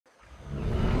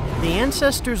The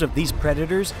ancestors of these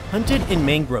predators hunted in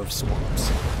mangrove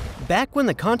swamps, back when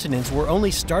the continents were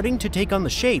only starting to take on the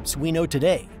shapes we know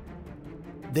today.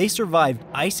 They survived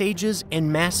ice ages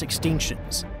and mass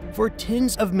extinctions. For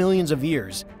tens of millions of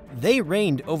years, they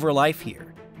reigned over life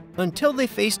here, until they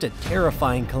faced a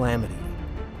terrifying calamity: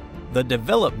 the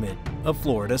development of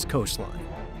Florida's coastline.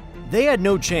 They had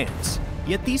no chance,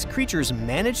 yet these creatures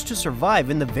managed to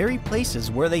survive in the very places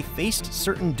where they faced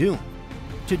certain doom.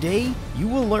 Today, you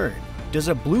will learn: does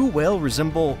a blue whale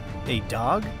resemble a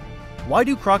dog? Why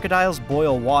do crocodiles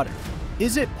boil water?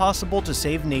 Is it possible to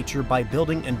save nature by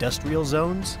building industrial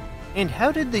zones? And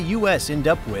how did the US end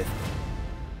up with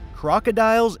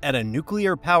crocodiles at a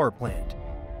nuclear power plant?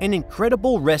 An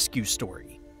incredible rescue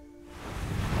story.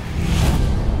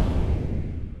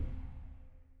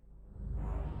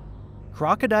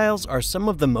 Crocodiles are some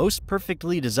of the most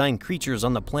perfectly designed creatures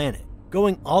on the planet,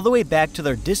 going all the way back to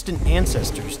their distant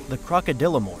ancestors, the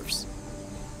crocodilomorphs.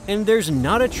 And there's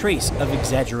not a trace of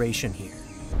exaggeration here.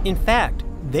 In fact,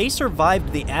 they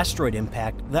survived the asteroid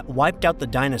impact that wiped out the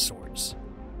dinosaurs.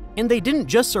 And they didn't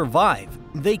just survive,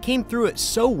 they came through it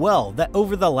so well that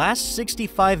over the last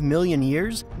 65 million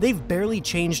years, they've barely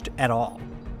changed at all.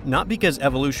 Not because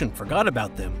evolution forgot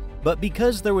about them, but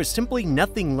because there was simply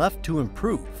nothing left to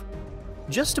improve.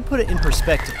 Just to put it in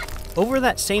perspective, over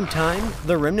that same time,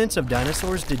 the remnants of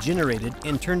dinosaurs degenerated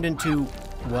and turned into,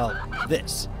 well,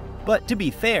 this. But to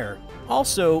be fair,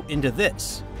 also into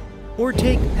this. Or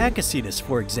take Pachycetus,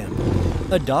 for example,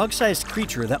 a dog-sized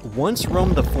creature that once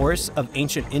roamed the forests of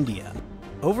ancient India.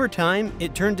 Over time,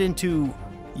 it turned into,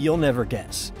 you'll never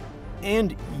guess,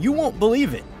 and you won't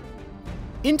believe it,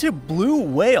 into blue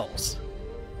whales.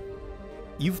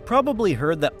 You've probably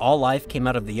heard that all life came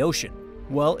out of the ocean.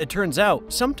 Well, it turns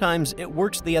out sometimes it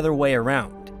works the other way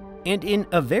around. And in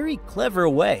a very clever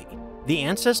way, the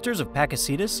ancestors of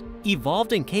Pachycetus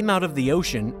evolved and came out of the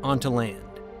ocean onto land.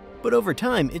 But over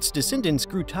time, its descendants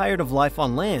grew tired of life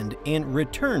on land and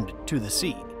returned to the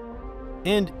sea.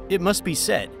 And it must be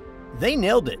said, they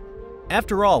nailed it.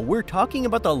 After all, we're talking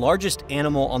about the largest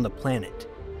animal on the planet.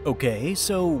 Okay,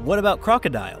 so what about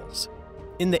crocodiles?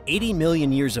 In the 80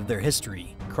 million years of their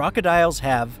history, crocodiles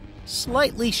have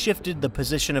slightly shifted the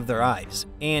position of their eyes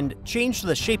and changed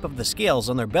the shape of the scales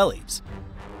on their bellies.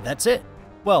 That's it.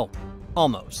 Well,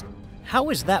 almost. How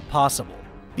is that possible?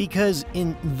 Because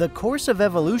in the course of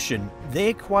evolution, they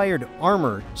acquired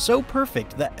armor so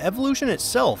perfect that evolution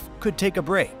itself could take a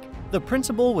break. The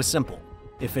principle was simple: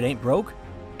 if it ain't broke,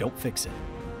 don't fix it.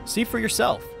 See for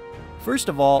yourself. First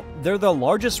of all, they're the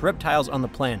largest reptiles on the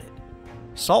planet.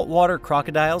 Saltwater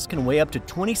crocodiles can weigh up to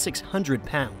 2,600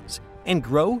 pounds and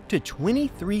grow to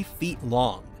 23 feet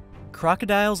long.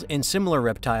 Crocodiles and similar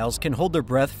reptiles can hold their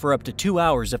breath for up to 2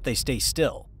 hours if they stay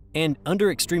still. And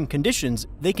under extreme conditions,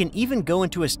 they can even go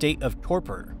into a state of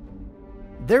torpor.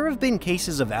 There have been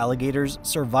cases of alligators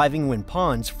surviving when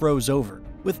ponds froze over,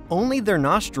 with only their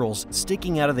nostrils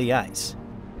sticking out of the ice.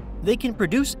 They can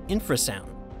produce infrasound,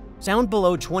 sound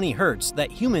below 20 Hz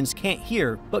that humans can't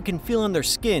hear but can feel on their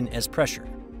skin as pressure.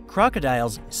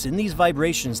 Crocodiles send these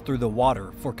vibrations through the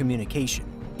water for communication,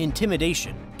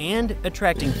 intimidation, and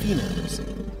attracting females.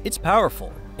 It's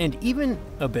powerful, and even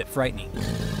a bit frightening.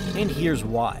 And here's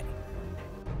why.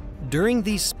 During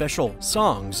these special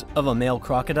songs of a male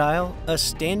crocodile, a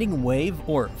standing wave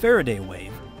or Faraday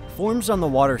wave forms on the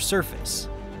water's surface.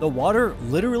 The water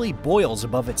literally boils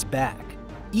above its back,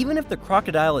 even if the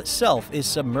crocodile itself is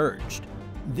submerged.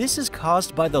 This is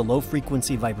caused by the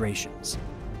low-frequency vibrations.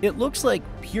 It looks like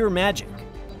pure magic.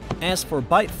 As for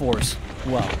bite force,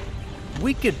 well,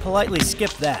 we could politely skip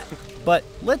that, but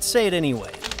let's say it anyway.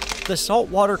 The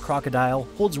saltwater crocodile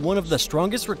holds one of the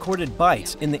strongest recorded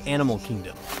bites in the animal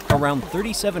kingdom, around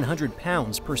 3,700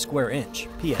 pounds per square inch,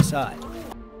 PSI.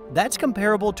 That's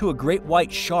comparable to a great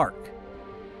white shark.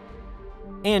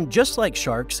 And just like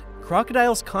sharks,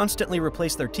 crocodiles constantly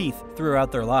replace their teeth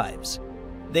throughout their lives.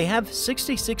 They have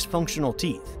 66 functional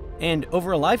teeth, and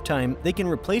over a lifetime, they can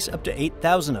replace up to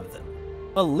 8,000 of them.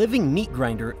 A living meat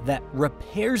grinder that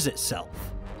repairs itself.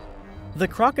 The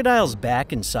crocodile's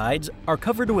back and sides are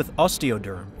covered with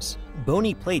osteoderms,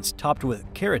 bony plates topped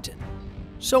with keratin.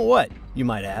 So what, you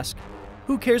might ask?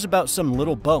 Who cares about some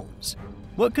little bones?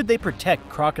 What could they protect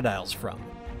crocodiles from?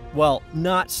 Well,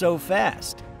 not so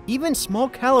fast. Even small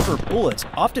caliber bullets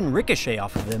often ricochet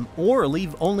off of them or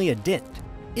leave only a dent.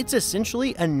 It's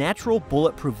essentially a natural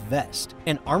bulletproof vest,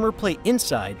 an armor plate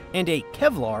inside, and a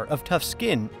Kevlar of tough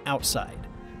skin outside.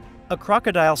 A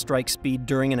crocodile strike speed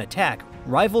during an attack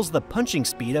rivals the punching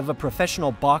speed of a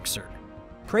professional boxer.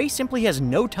 Prey simply has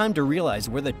no time to realize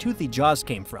where the toothy jaws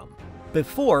came from,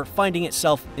 before finding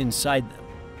itself inside them.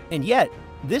 And yet,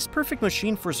 This perfect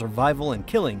machine for survival and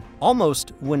killing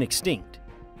almost went extinct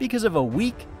because of a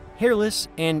weak, hairless,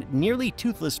 and nearly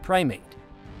toothless primate,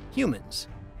 humans.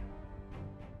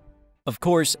 Of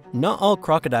course, not all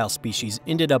crocodile species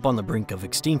ended up on the brink of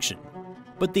extinction,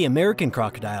 but the American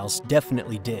crocodiles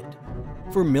definitely did.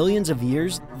 For millions of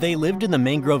years, they lived in the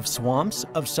mangrove swamps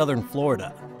of southern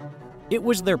Florida. It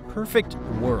was their perfect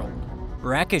world.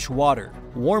 Brackish water,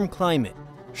 warm climate,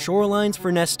 shorelines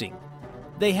for nesting.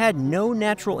 They had no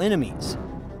natural enemies.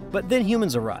 But then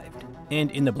humans arrived,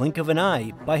 and in the blink of an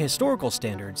eye, by historical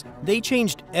standards, they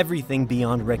changed everything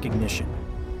beyond recognition.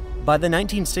 By the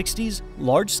 1960s,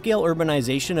 large-scale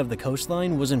urbanization of the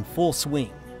coastline was in full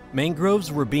swing.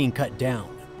 Mangroves were being cut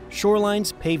down,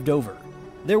 shorelines paved over.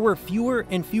 There were fewer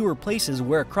and fewer places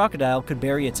where a crocodile could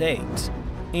bury its eggs,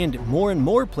 and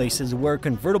more places where a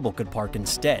convertible could park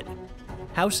instead.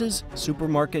 Houses,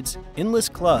 supermarkets, endless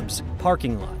clubs,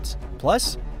 parking lots,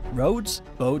 plus roads,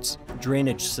 boats,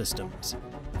 drainage systems.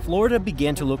 Florida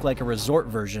began to look like a resort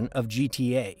version of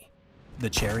GTA. The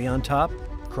cherry on top,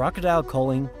 crocodile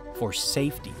culling for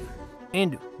safety.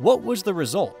 And what was the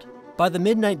result? By the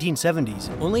mid-1970s,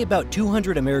 only about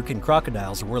 200 American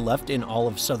crocodiles were left in all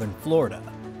of southern Florida.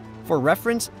 For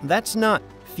reference, that's not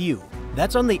few.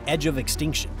 That's on the edge of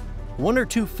extinction. 1 or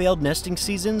 2 failed nesting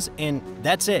seasons, and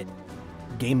that's it.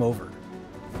 Game over.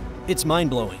 It's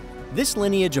mind-blowing. This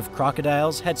lineage of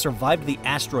crocodiles had survived the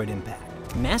asteroid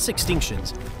impact, mass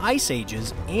extinctions, ice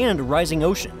ages, and rising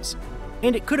oceans.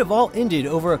 And it could have all ended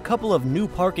over a couple of new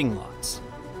parking lots.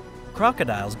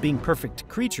 Crocodiles, being perfect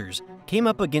creatures, came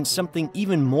up against something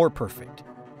even more perfect.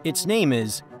 Its name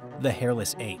is the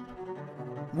hairless ape.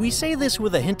 We say this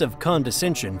with a hint of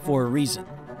condescension for a reason.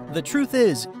 The truth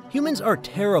is, humans are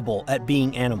terrible at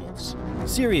being animals.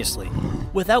 Seriously,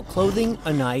 without clothing,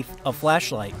 a knife, a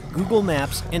flashlight, Google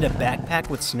Maps, and a backpack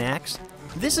with snacks,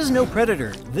 this is no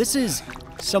predator, this is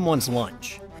someone's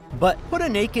lunch. But put a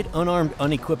naked, unarmed,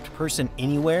 unequipped person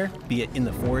anywhere, be it in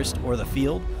the forest or the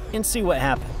field, and see what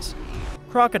happens.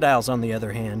 Crocodiles, on the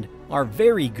other hand, are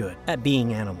very good at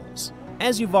being animals,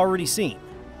 as you've already seen.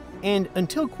 And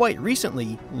until quite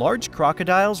recently, large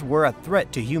crocodiles were a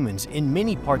threat to humans in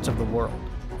many parts of the world.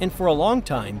 And for a long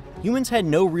time, humans had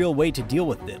no real way to deal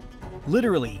with them.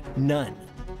 Literally none.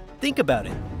 Think about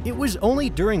it. It was only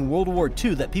during World War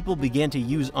II that people began to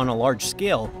use on a large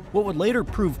scale what would later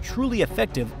prove truly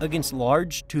effective against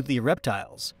large, toothy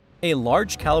reptiles, a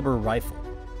large caliber rifle.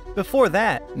 Before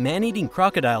that, man-eating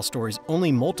crocodile stories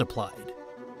only multiplied.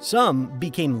 Some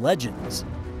became legends.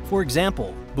 For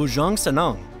example, Bujang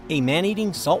Sanong, a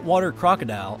man-eating saltwater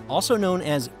crocodile also known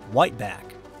as whiteback.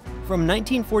 From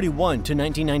 1941 to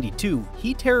 1992,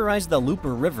 he terrorized the Lupa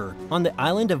River on the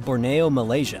island of Borneo,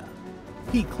 Malaysia.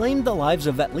 He claimed the lives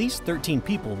of at least 13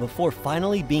 people before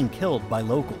finally being killed by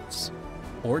locals.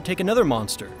 Or take another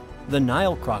monster, the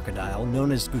Nile crocodile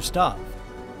known as Gustav,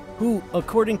 who,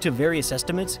 according to various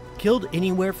estimates, killed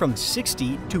anywhere from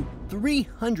 60 to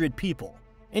 300 people,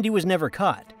 and he was never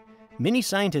caught. Many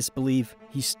scientists believe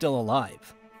he's still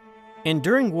alive. And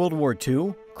during World War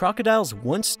II, crocodiles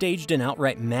once staged an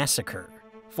outright massacre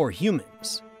for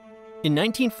humans. In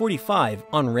 1945,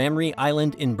 on Ramri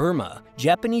Island in Burma,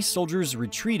 Japanese soldiers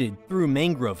retreated through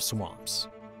mangrove swamps.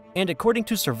 And according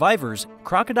to survivors,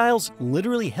 crocodiles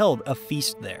literally held a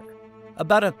feast there.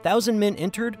 About 1,000 men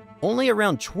entered, only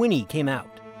around 20 came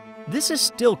out. This is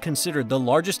still considered the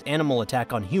largest animal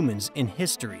attack on humans in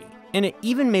history, and it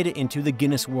even made it into the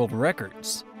Guinness World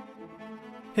Records.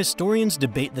 Historians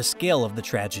debate the scale of the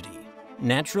tragedy.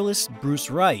 Naturalist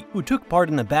Bruce Wright, who took part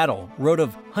in the battle, wrote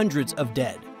of hundreds of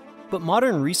dead. But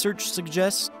modern research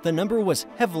suggests the number was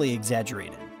heavily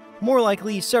exaggerated, more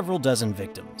likely several dozen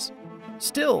victims.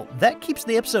 Still, that keeps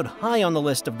the episode high on the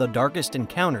list of the darkest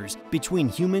encounters between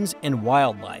humans and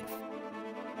wildlife.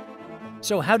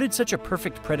 So how did such a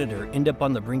perfect predator end up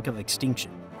on the brink of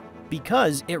extinction?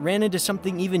 Because it ran into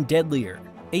something even deadlier,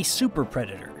 a super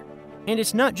predator. And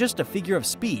it's not just a figure of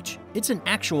speech, it's an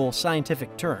actual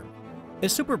scientific term. A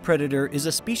super predator is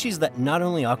a species that not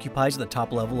only occupies the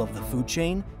top level of the food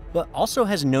chain, but also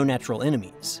has no natural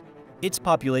enemies. Its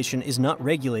population is not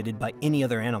regulated by any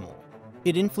other animal.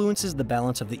 It influences the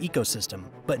balance of the ecosystem,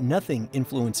 but nothing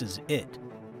influences it.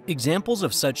 Examples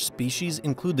of such species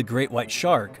include the great white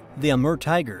shark, the Amur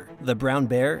tiger, the brown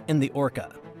bear, and the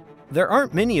orca. There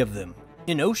aren't many of them,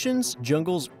 in oceans,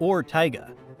 jungles, or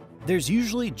taiga. There's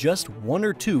usually just 1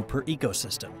 or 2 per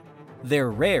ecosystem.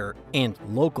 They're rare and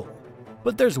local.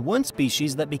 But there's one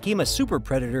species that became a super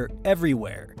predator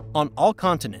everywhere, on all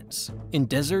continents, in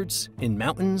deserts, in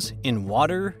mountains, in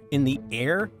water, in the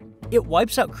air. It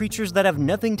wipes out creatures that have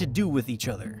nothing to do with each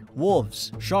other.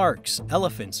 Wolves, sharks,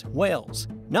 elephants, whales.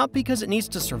 Not because it needs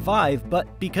to survive,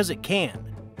 but because it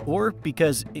can. Or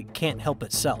because it can't help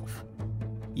itself.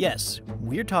 Yes,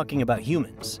 we're talking about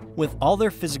humans, with all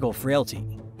their physical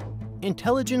frailty.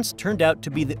 Intelligence turned out to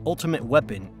be the ultimate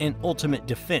weapon and ultimate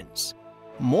defense,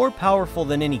 more powerful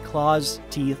than any claws,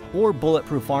 teeth, or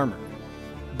bulletproof armor.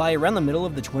 By around the middle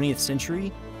of the 20th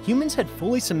century, humans had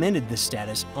fully cemented this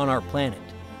status on our planet.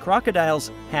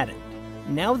 Crocodiles hadn't.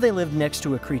 Now they lived next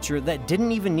to a creature that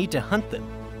didn't even need to hunt them.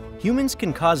 Humans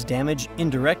can cause damage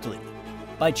indirectly,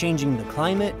 by changing the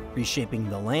climate, reshaping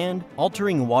the land,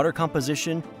 altering water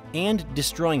composition, and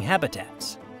destroying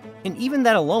habitats. And even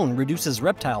that alone reduces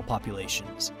reptile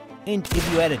populations. And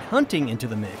if you added hunting into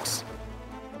the mix,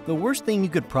 the worst thing you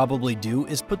could probably do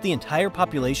is put the entire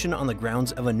population on the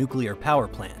grounds of a nuclear power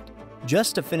plant,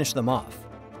 just to finish them off.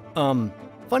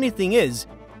 Funny thing is,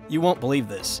 you won't believe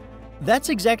this. That's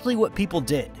exactly what people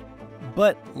did.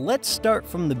 But let's start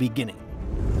from the beginning.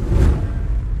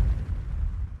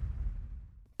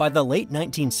 By the late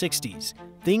 1960s,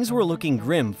 things were looking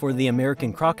grim for the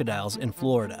American crocodiles in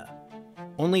Florida.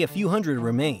 Only a few hundred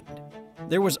remained.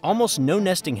 There was almost no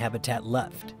nesting habitat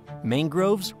left.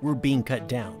 Mangroves were being cut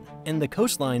down, and the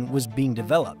coastline was being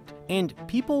developed, and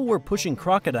people were pushing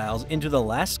crocodiles into the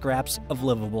last scraps of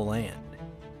livable land.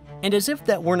 And as if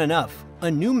that weren't enough,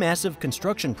 a new massive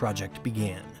construction project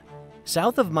began.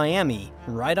 South of Miami,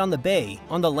 right on the bay,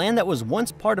 on the land that was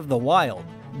once part of the wild,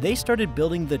 they started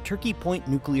building the Turkey Point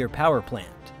nuclear power plant.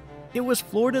 It was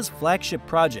Florida's flagship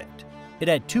project. It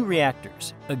had 2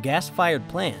 reactors, a gas-fired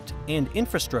plant, and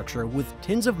infrastructure with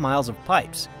tens of miles of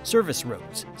pipes, service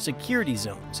roads, security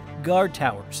zones, guard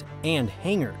towers, and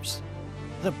hangars.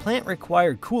 The plant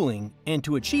required cooling, and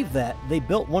to achieve that, they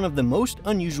built one of the most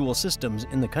unusual systems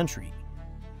in the country.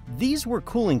 These were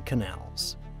cooling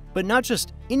canals. But not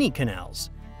just any canals.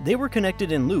 They were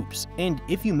connected in loops, and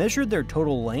if you measured their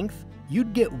total length,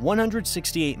 you'd get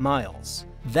 168 miles.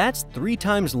 That's 3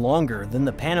 times longer than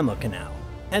the Panama Canal,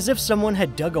 as if someone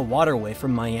had dug a waterway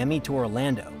from Miami to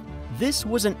Orlando. This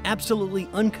was an absolutely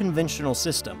unconventional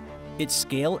system. Its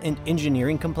scale and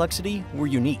engineering complexity were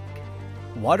unique.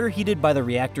 Water heated by the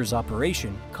reactor's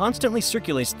operation constantly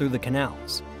circulates through the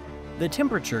canals. The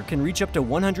temperature can reach up to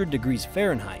 100 degrees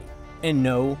Fahrenheit, and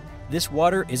no, this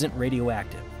water isn't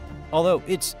radioactive, although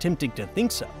it's tempting to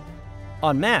think so.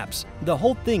 On maps, the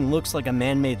whole thing looks like a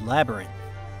man-made labyrinth.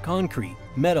 Concrete,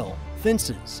 metal,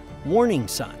 fences, warning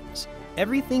signs.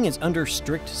 Everything is under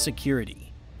strict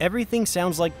security. Everything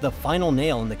sounds like the final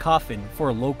nail in the coffin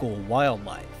for local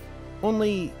wildlife.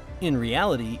 Only, in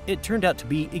reality, it turned out to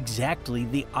be exactly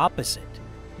the opposite.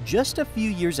 Just a few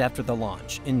years after the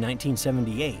launch, in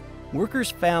 1978, workers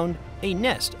found a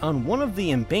nest on one of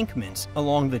the embankments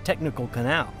along the technical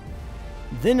canal.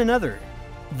 Then another,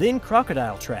 then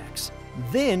crocodile tracks,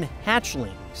 then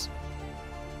hatchlings.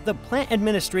 The plant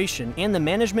administration and the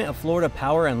management of Florida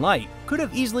Power and Light could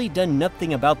have easily done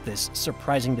nothing about this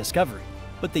surprising discovery,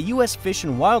 but the U.S. Fish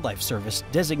and Wildlife Service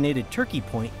designated Turkey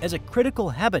Point as a critical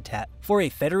habitat for a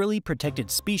federally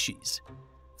protected species.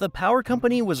 The power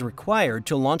company was required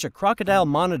to launch a crocodile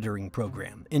monitoring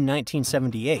program in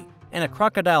 1978 and a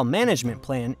crocodile management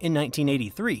plan in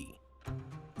 1983.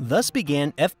 Thus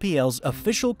began FPL's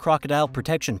official crocodile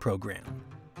protection program,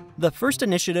 the first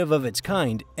initiative of its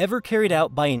kind ever carried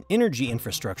out by an energy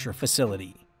infrastructure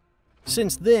facility.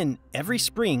 Since then, every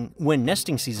spring, when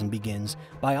nesting season begins,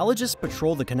 biologists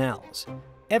patrol the canals.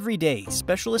 Every day,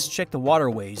 specialists check the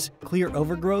waterways, clear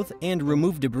overgrowth, and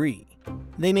remove debris.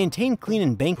 They maintain clean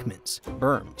embankments,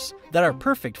 berms, that are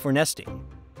perfect for nesting.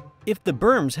 If the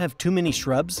berms have too many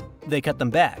shrubs, they cut them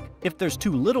back. If there's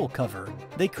too little cover,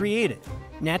 they create it.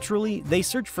 Naturally, they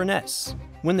search for nests.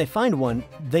 When they find one,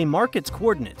 they mark its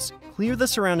coordinates, clear the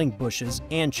surrounding bushes,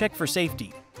 and check for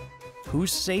safety.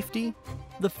 Whose safety?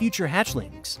 The future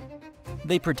hatchlings.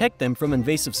 They protect them from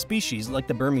invasive species like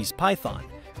the Burmese python,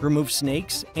 remove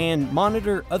snakes, and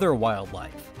monitor other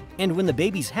wildlife. And when the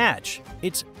babies hatch,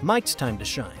 it's Mike's time to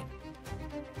shine.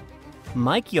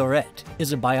 Mike Yoret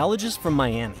is a biologist from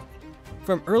Miami.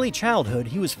 From early childhood,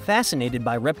 he was fascinated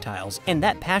by reptiles, and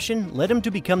that passion led him to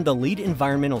become the lead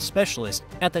environmental specialist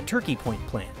at the Turkey Point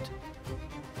plant.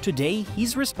 Today,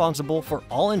 he's responsible for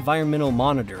all environmental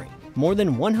monitoring, more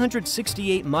than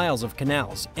 168 miles of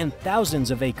canals, and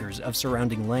thousands of acres of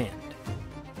surrounding land.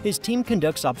 His team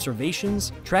conducts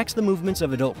observations, tracks the movements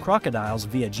of adult crocodiles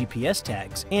via GPS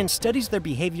tags, and studies their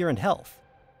behavior and health.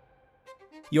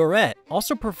 Yoret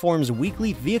also performs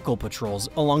weekly vehicle patrols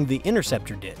along the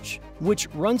interceptor ditch, which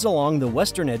runs along the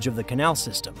western edge of the canal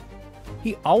system.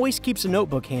 He always keeps a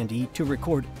notebook handy to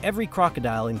record every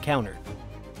crocodile encountered.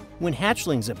 When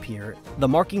hatchlings appear, the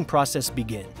marking process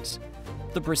begins.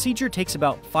 The procedure takes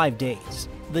about 5 days.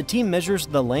 The team measures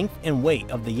the length and weight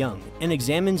of the young and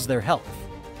examines their health.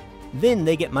 Then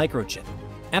they get microchipped.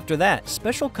 After that,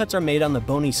 special cuts are made on the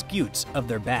bony scutes of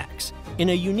their backs in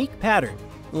a unique pattern,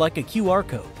 like a QR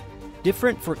code,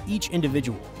 different for each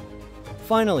individual.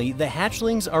 Finally, the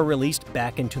hatchlings are released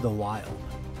back into the wild.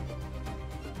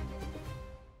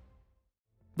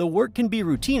 The work can be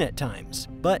routine at times,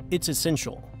 but it's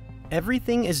essential.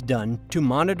 Everything is done to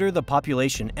monitor the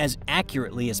population as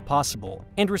accurately as possible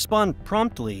and respond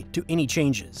promptly to any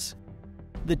changes.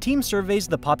 The team surveys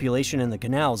the population in the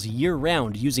canals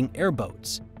year-round using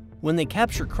airboats. When they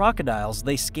capture crocodiles,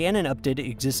 they scan and update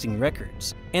existing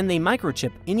records, and they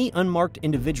microchip any unmarked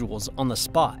individuals on the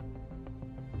spot.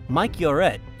 Mike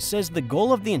Yoret says the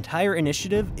goal of the entire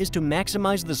initiative is to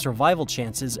maximize the survival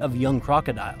chances of young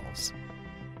crocodiles.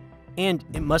 And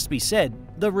it must be said,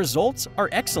 the results are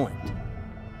excellent.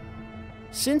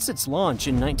 Since its launch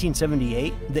in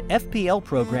 1978, the FPL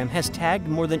program has tagged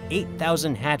more than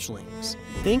 8,000 hatchlings.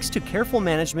 Thanks to careful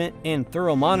management and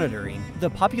thorough monitoring, the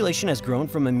population has grown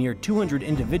from a mere 200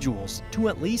 individuals to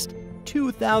at least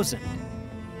 2,000.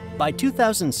 By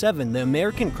 2007, the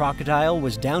American crocodile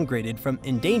was downgraded from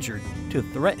endangered to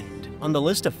threatened on the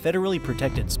list of federally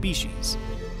protected species.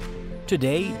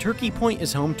 Today, Turkey Point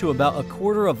is home to about a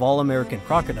quarter of all American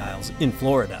crocodiles in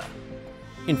Florida.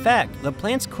 In fact, the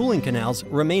plant's cooling canals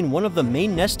remain one of the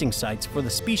main nesting sites for the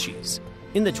species.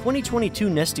 In the 2022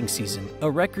 nesting season, a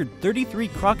record 33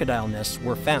 crocodile nests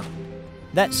were found.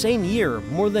 That same year,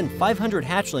 more than 500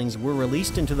 hatchlings were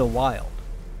released into the wild.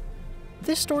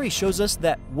 This story shows us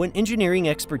that when engineering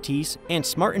expertise and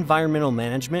smart environmental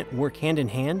management work hand in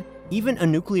hand, even a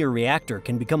nuclear reactor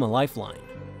can become a lifeline.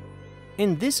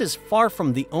 And this is far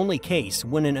from the only case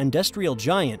when an industrial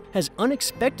giant has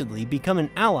unexpectedly become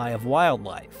an ally of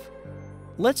wildlife.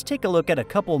 Let's take a look at a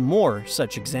couple more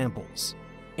such examples.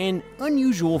 An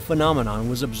unusual phenomenon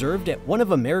was observed at one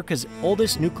of America's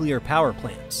oldest nuclear power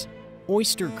plants,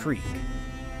 Oyster Creek.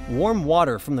 Warm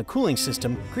water from the cooling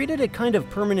system created a kind of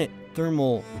permanent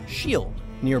thermal shield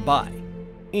nearby.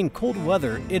 In cold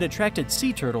weather, it attracted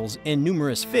sea turtles and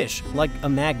numerous fish like a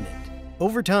magnet.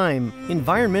 Over time,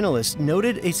 environmentalists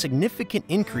noted a significant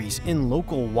increase in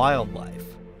local wildlife.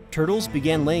 Turtles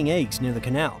began laying eggs near the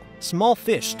canal. Small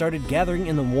fish started gathering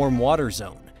in the warm water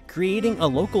zone, creating a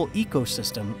local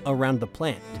ecosystem around the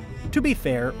plant. To be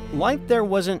fair, life there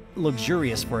wasn't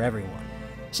luxurious for everyone.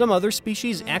 Some other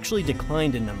species actually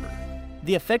declined in number.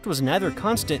 The effect was neither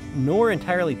constant nor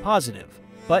entirely positive,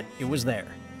 but it was there.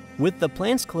 With the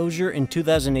plant's closure in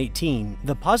 2018,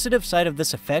 the positive side of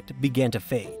this effect began to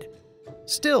fade.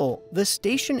 Still, the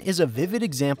station is a vivid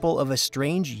example of a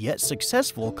strange yet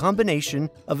successful combination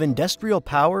of industrial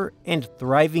power and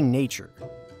thriving nature.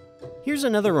 Here's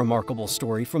another remarkable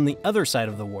story from the other side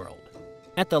of the world.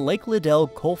 At the Lake Liddell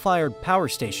coal-fired power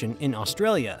station in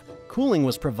Australia, cooling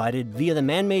was provided via the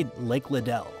man-made Lake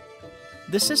Liddell.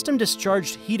 The system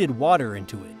discharged heated water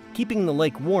into it, keeping the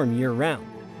lake warm year-round.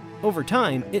 Over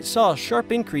time, it saw a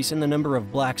sharp increase in the number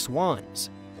of black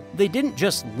swans. They didn't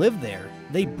just live there,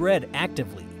 they bred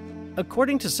actively.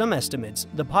 According to some estimates,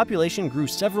 the population grew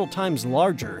several times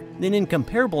larger than in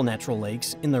comparable natural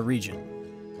lakes in the region.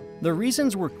 The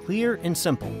reasons were clear and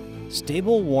simple: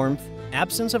 stable warmth,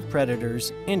 absence of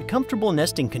predators, and comfortable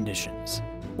nesting conditions.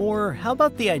 Or how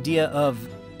about the idea of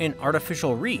an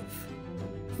artificial reef?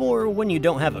 For when you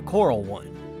don't have a coral one.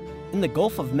 In the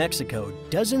Gulf of Mexico,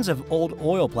 dozens of old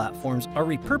oil platforms are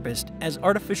repurposed as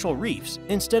artificial reefs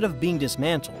instead of being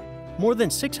dismantled. More than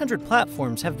 600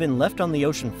 platforms have been left on the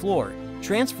ocean floor,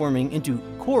 transforming into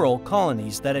coral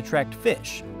colonies that attract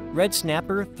fish. Red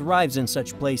snapper thrives in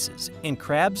such places, and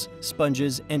crabs,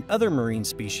 sponges, and other marine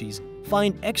species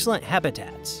find excellent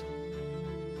habitats.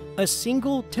 A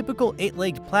single typical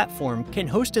 8-legged platform can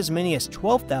host as many as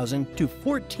 12,000 to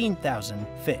 14,000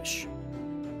 fish.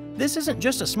 This isn't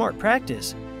just a smart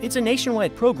practice, it's a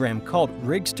nationwide program called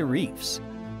Rigs to Reefs.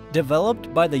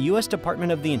 Developed by the U.S.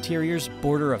 Department of the Interior's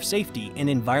Border of Safety and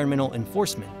Environmental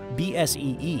Enforcement,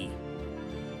 BSEE.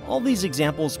 All these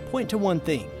examples point to one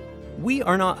thing: we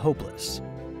are not hopeless.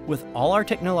 With all our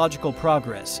technological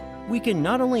progress, we can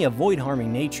not only avoid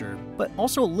harming nature, but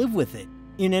also live with it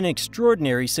in an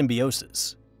extraordinary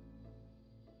symbiosis.